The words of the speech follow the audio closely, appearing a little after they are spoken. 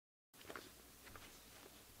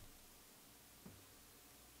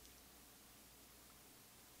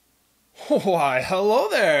Why, hello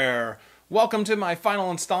there! Welcome to my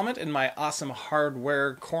final installment in my awesome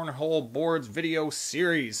hardware cornhole boards video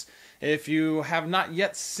series. If you have not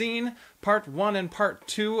yet seen part 1 and part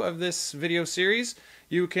 2 of this video series,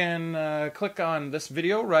 you can click on this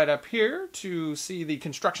video right up here to see the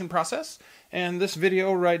construction process, and this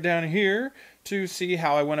video right down here to see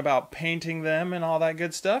how I went about painting them and all that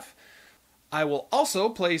good stuff. I will also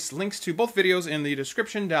place links to both videos in the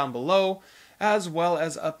description down below, as well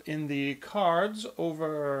as up in the cards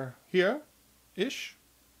over here-ish.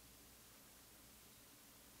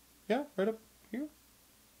 Yeah, right up here.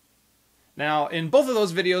 Now, in both of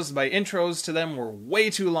those videos, my intros to them were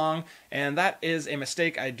way too long, and that is a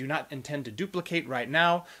mistake I do not intend to duplicate right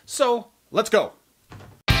now, so let's go!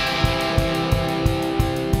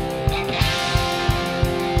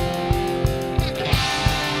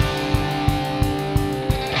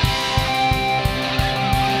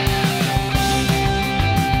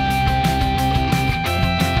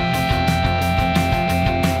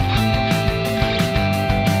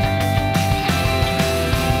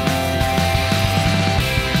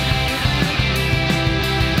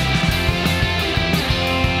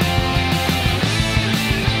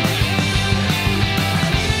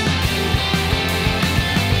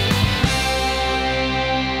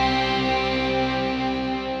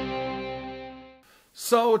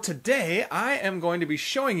 So today I am going to be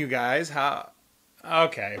showing you guys how...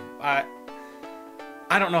 Okay, I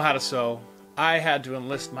don't know how to sew. I had to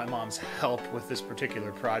enlist my mom's help with this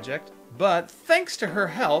particular project, but thanks to her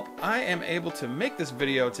help, I am able to make this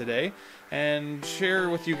video today and share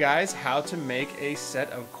with you guys how to make a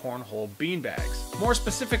set of cornhole beanbags. More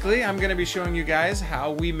specifically, I'm going to be showing you guys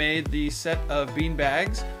how we made the set of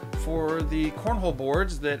beanbags for the cornhole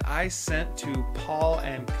boards that I sent to Paul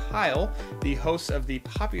and Kyle, the hosts of the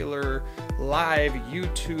popular live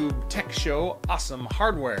YouTube tech show Awesome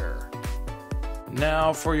Hardware.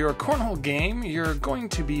 Now, for your cornhole game, you're going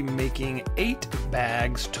to be making 8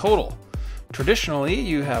 bags total. Traditionally,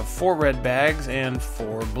 you have 4 red bags and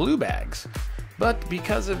 4 blue bags. But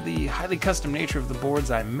because of the highly custom nature of the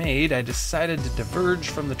boards I made, I decided to diverge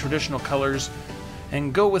from the traditional colors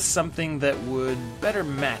and go with something that would better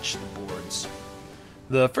match the boards.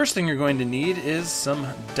 The first thing you're going to need is some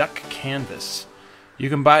duck canvas. You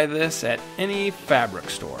can buy this at any fabric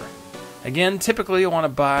store. Again, typically you want to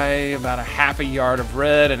buy about a half a yard of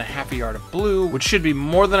red and a half a yard of blue, which should be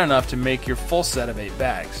more than enough to make your full set of 8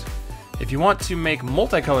 bags. If you want to make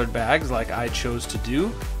multicolored bags like I chose to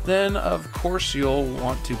do, then of course you'll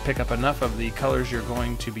want to pick up enough of the colors you're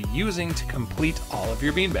going to be using to complete all of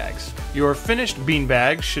your beanbags. Your finished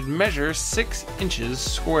beanbag should measure 6 inches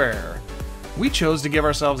square. We chose to give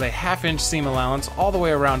ourselves a ½ inch seam allowance all the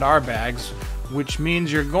way around our bags, which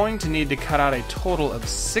means you're going to need to cut out a total of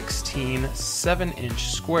 16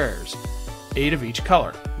 7-inch squares, 8 of each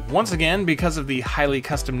color. Once again, because of the highly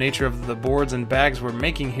custom nature of the boards and bags we're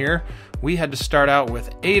making here, we had to start out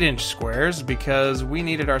with 8-inch squares because we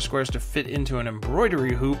needed our squares to fit into an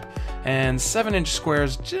embroidery hoop, and 7-inch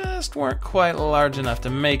squares just weren't quite large enough to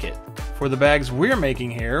make it. For the bags we're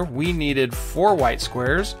making here, we needed 4 white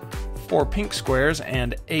squares, 4 pink squares,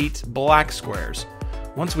 and 8 black squares.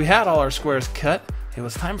 Once we had all our squares cut, it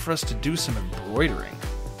was time for us to do some embroidering.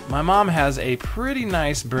 My mom has a pretty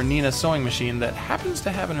nice Bernina sewing machine that happens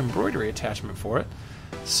to have an embroidery attachment for it,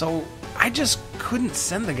 so I just couldn't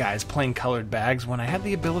send the guys plain colored bags when I had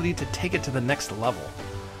the ability to take it to the next level.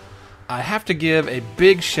 I have to give a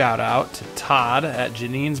big shout out to Todd at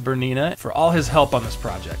Janine's Bernina for all his help on this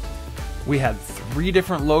project. We had 3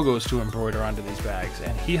 different logos to embroider onto these bags,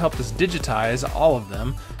 and he helped us digitize all of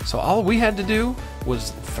them, so all we had to do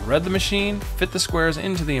was thread the machine, fit the squares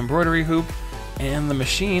into the embroidery hoop, and the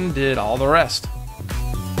machine did all the rest.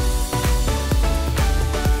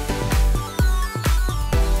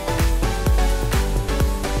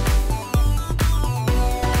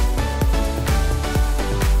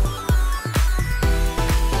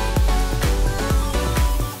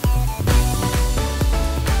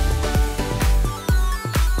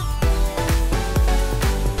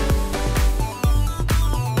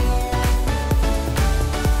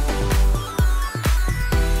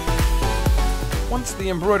 Once the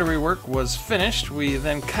embroidery work was finished, we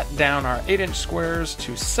then cut down our 8-inch squares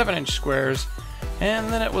to 7-inch squares,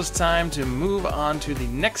 and then it was time to move on to the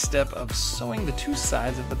next step of sewing the 2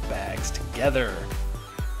 sides of the bags together.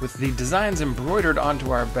 With the designs embroidered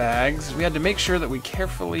onto our bags, we had to make sure that we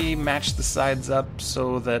carefully matched the sides up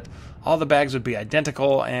so that all the bags would be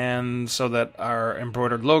identical and so that our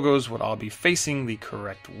embroidered logos would all be facing the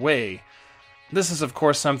correct way. This is of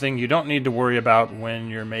course something you don't need to worry about when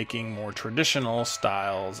you're making more traditional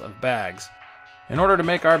styles of bags. In order to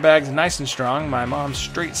make our bags nice and strong, my mom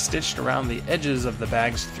straight stitched around the edges of the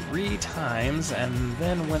bags 3 times and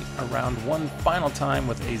then went around one final time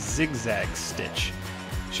with a zigzag stitch.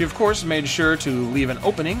 She of course made sure to leave an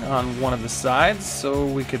opening on one of the sides so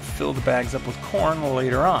we could fill the bags up with corn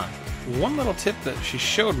later on. One little tip that she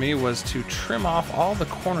showed me was to trim off all the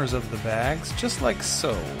corners of the bags just like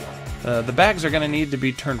so. The bags are going to need to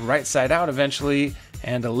be turned right side out eventually,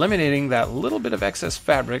 and eliminating that little bit of excess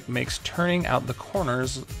fabric makes turning out the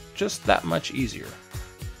corners just that much easier.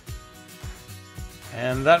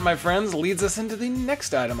 And that, my friends, leads us into the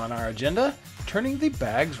next item on our agenda, turning the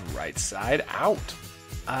bags right side out.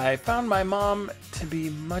 I found my mom to be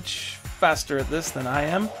much faster at this than I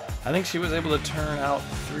am. I think she was able to turn out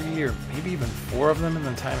 3 or maybe even 4 of them in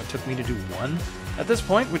the time it took me to do 1. At this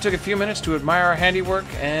point, we took a few minutes to admire our handiwork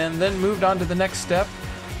and then moved on to the next step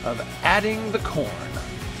of adding the corn.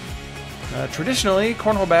 Traditionally,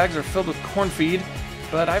 cornhole bags are filled with corn feed,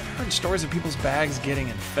 but I've heard stories of people's bags getting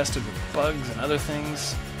infested with bugs and other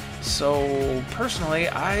things. So personally,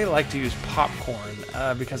 I like to use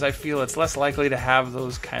popcorn because I feel it's less likely to have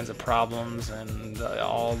those kinds of problems, and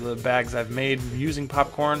all the bags I've made using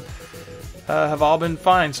popcorn have all been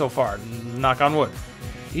fine so far, knock on wood.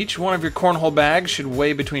 Each one of your cornhole bags should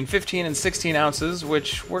weigh between 15 and 16 ounces,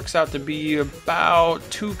 which works out to be about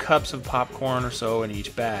 2 cups of popcorn or so in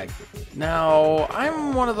each bag. Now,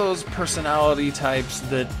 I'm one of those personality types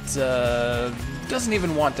that doesn't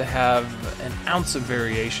even want to have an ounce of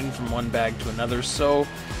variation from one bag to another, so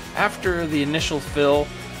after the initial fill,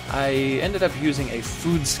 I ended up using a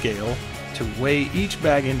food scale to weigh each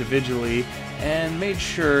bag individually and made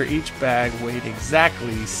sure each bag weighed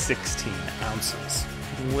exactly 16 ounces.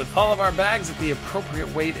 With all of our bags at the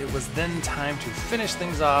appropriate weight, it was then time to finish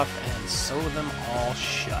things off and sew them all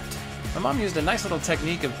shut. My mom used a nice little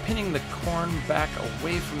technique of pinning the corn back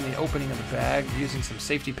away from the opening of the bag using some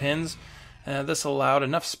safety pins. This allowed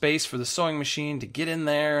enough space for the sewing machine to get in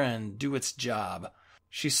there and do its job.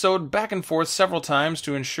 She sewed back and forth several times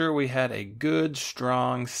to ensure we had a good,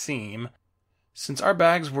 strong seam. Since our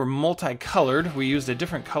bags were multicolored, we used a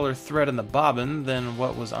different color thread in the bobbin than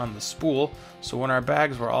what was on the spool, so when our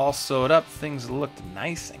bags were all sewed up, things looked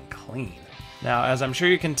nice and clean. Now, as I'm sure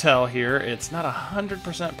you can tell here, it's not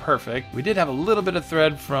 100% perfect. We did have a little bit of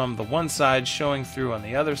thread from the one side showing through on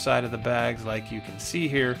the other side of the bags, like you can see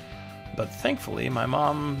here, but thankfully my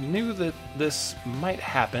mom knew that this might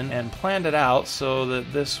happen and planned it out so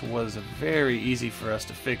that this was very easy for us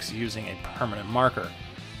to fix using a permanent marker.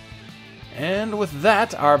 And with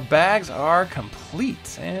that, our bags are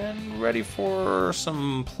complete and ready for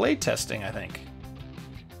some play testing, I think.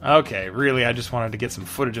 Okay, really, I just wanted to get some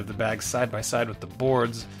footage of the bags side by side with the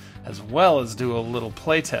boards, as well as do a little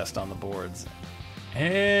play test on the boards.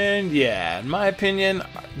 And yeah, in my opinion,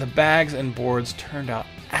 the bags and boards turned out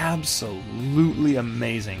absolutely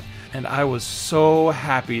amazing. And I was so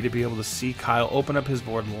happy to be able to see Kyle open up his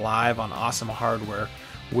board live on Awesome Hardware,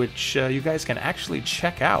 which you guys can actually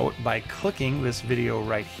check out by clicking this video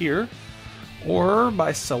right here, or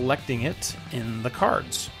by selecting it in the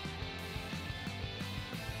cards.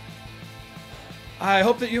 I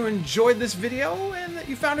hope that you enjoyed this video and that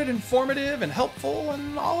you found it informative and helpful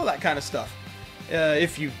and all of that kind of stuff.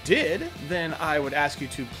 If you did, then I would ask you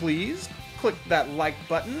to please click that like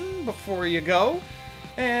button before you go,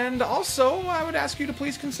 and also I would ask you to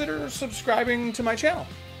please consider subscribing to my channel.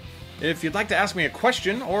 If you'd like to ask me a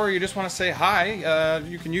question, or you just want to say hi,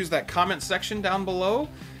 you can use that comment section down below,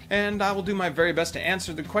 and I will do my very best to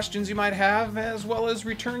answer the questions you might have, as well as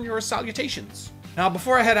return your salutations. Now,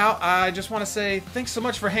 before I head out, I just want to say thanks so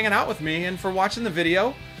much for hanging out with me and for watching the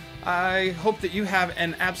video. I hope that you have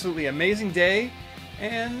an absolutely amazing day,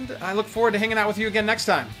 and I look forward to hanging out with you again next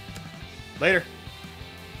time. Later.